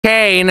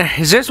Kane,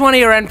 is this one of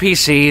your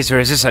NPCs or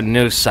is this a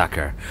new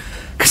sucker?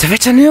 Because if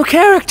it's a new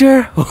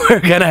character, we're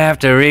gonna have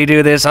to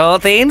redo this whole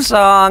theme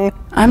song.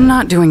 I'm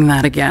not doing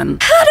that again.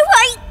 How do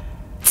I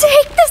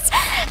take this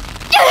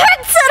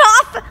headset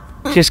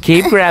off? Just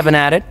keep grabbing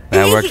at it.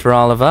 That worked for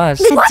all of us.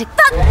 What the is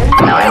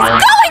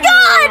going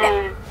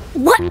on?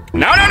 What?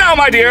 No,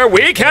 my dear.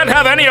 We can't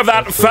have any of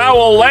that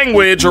foul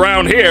language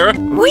around here.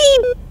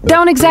 We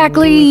don't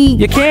exactly...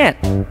 You can't.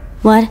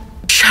 What?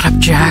 Shut up,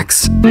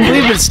 Jax.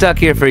 We've been stuck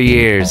here for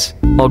years.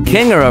 Old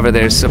Kinger over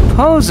there's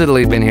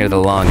supposedly been here the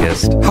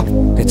longest.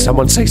 Oh, did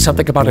someone say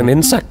something about an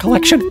insect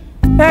collection?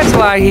 That's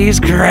why he's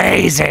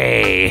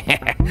crazy.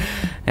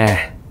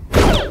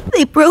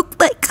 They broke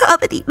my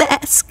comedy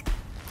mask.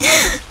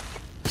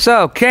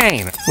 So,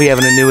 Kane, we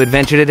having a new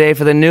adventure today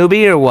for the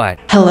newbie or what?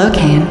 Hello,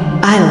 Kane.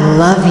 I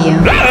love you.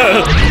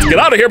 Let's get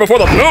out of here before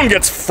the moon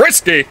gets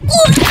frisky.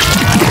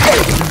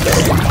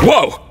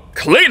 Whoa!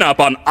 Clean up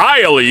on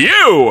aisle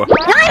U!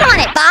 I'm on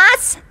it,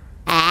 boss!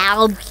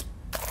 Ow.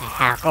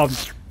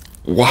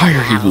 Why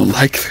are you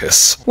like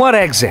this? What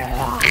exit?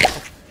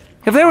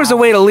 If there was a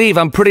way to leave,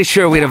 I'm pretty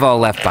sure we'd have all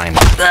left by now.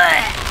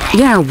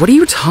 Yeah, what are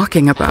you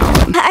talking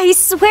about? I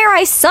swear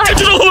I saw it.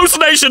 Digital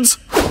hallucinations!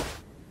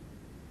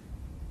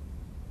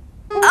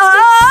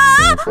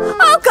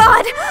 Oh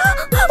God!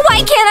 Why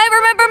can't I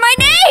remember my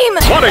name?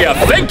 What are you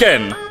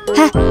thinking?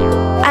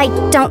 I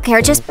don't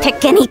care, just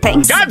pick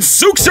anything.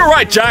 Gadzooks, you're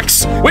right,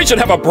 Jax! We should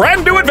have a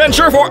brand new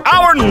adventure for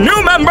our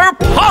new member,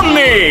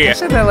 Pomni! I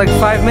said that like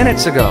 5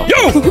 minutes ago.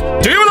 You!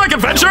 Do you like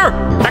adventure?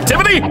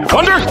 Activity?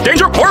 Wonder?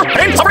 Danger? Horror?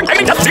 Pain? Suffering?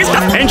 Agony? Death? Disease?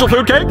 Death? Angel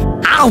food cake?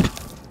 Ow!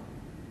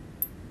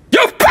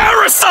 You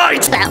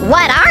parasite! But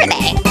what are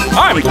they?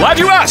 I'm glad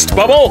you asked,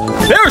 Bubble!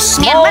 They're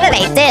small... And what do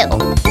they do?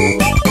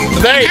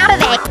 They... How do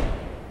they...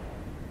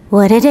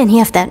 What did any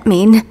of that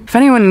mean? If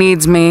anyone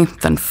needs me,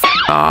 then f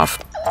off.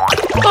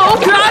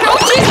 Oh God! Oh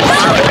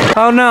Jesus!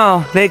 Oh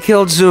no, they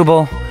killed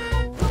Zubul.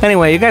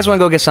 Anyway, you guys want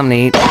to go get something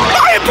to eat?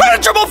 My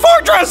impenetrable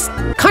fortress!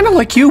 Kinda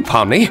like you,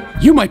 Pomni.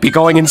 You might be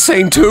going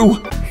insane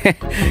too.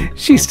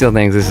 She still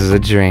thinks this is a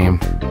dream.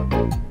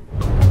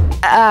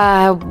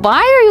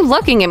 Why are you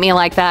looking at me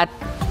like that?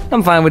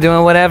 I'm fine with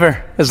doing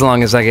whatever, as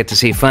long as I get to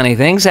see funny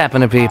things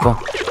happen to people.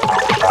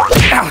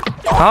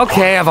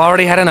 Okay, I've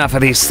already had enough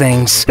of these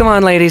things. Come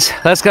on, ladies,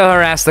 let's go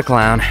harass the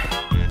clown.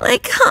 My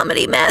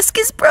comedy mask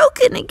is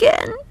broken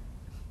again.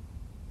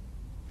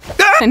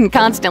 And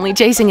constantly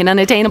chasing an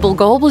unattainable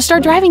goal will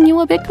start driving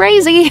you a bit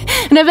crazy.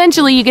 And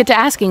eventually you get to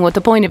asking what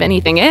the point of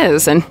anything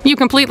is, and you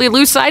completely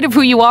lose sight of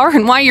who you are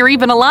and why you're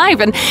even alive,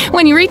 and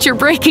when you reach your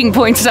breaking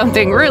point,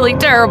 something really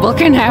terrible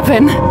can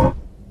happen.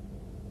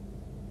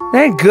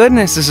 Thank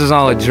goodness this is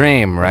all a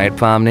dream, right,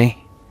 Pomni?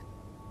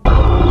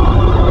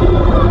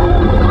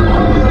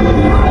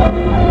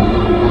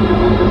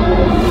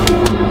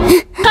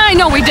 I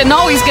know we didn't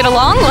always get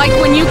along, like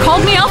when you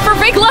called me out for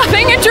fake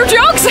laughing at your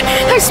jokes.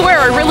 I swear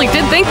I really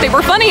did think they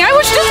were funny. I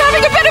was just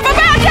having a bit of a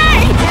bad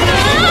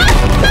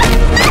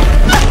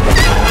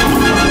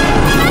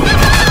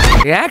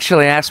day! He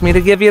actually asked me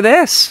to give you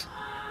this.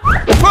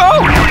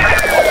 Whoa!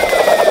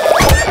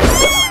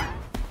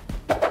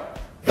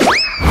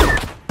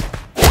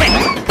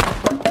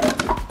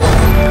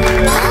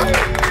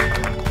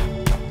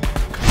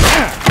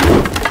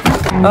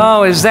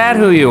 Oh, is that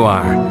who you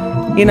are?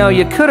 You know,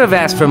 you could have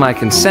asked for my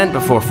consent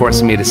before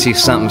forcing me to see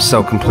something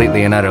so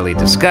completely and utterly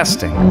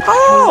disgusting.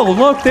 Oh,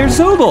 look, there's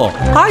Zubul.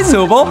 Hi,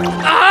 Zubul.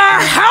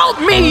 Help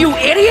me, you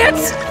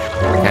idiots!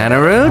 Kinda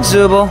rude,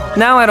 Zubul.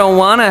 Now I don't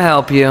want to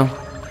help you.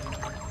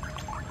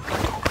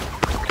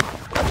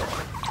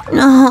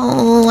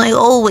 No, I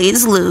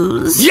always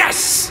lose.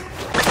 Yes!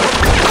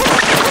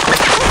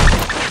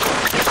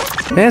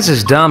 This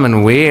is dumb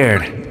and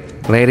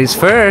weird. Ladies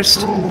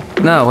first.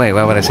 No, wait,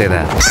 why would I say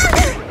that?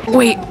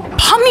 Wait,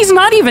 Pomni's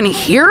not even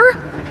here?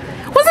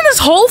 Wasn't this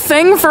whole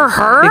thing for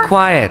her? Be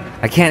quiet.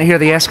 I can't hear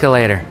the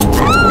escalator.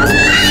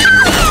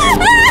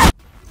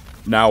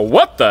 Now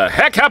what the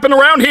heck happened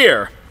around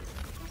here?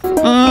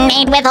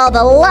 Made with all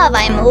the love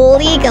I'm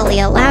legally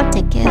allowed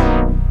to give.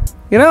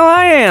 You know,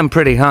 I am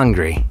pretty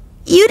hungry.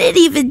 You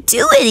didn't even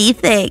do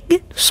anything.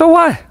 So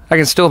what? I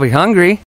can still be hungry.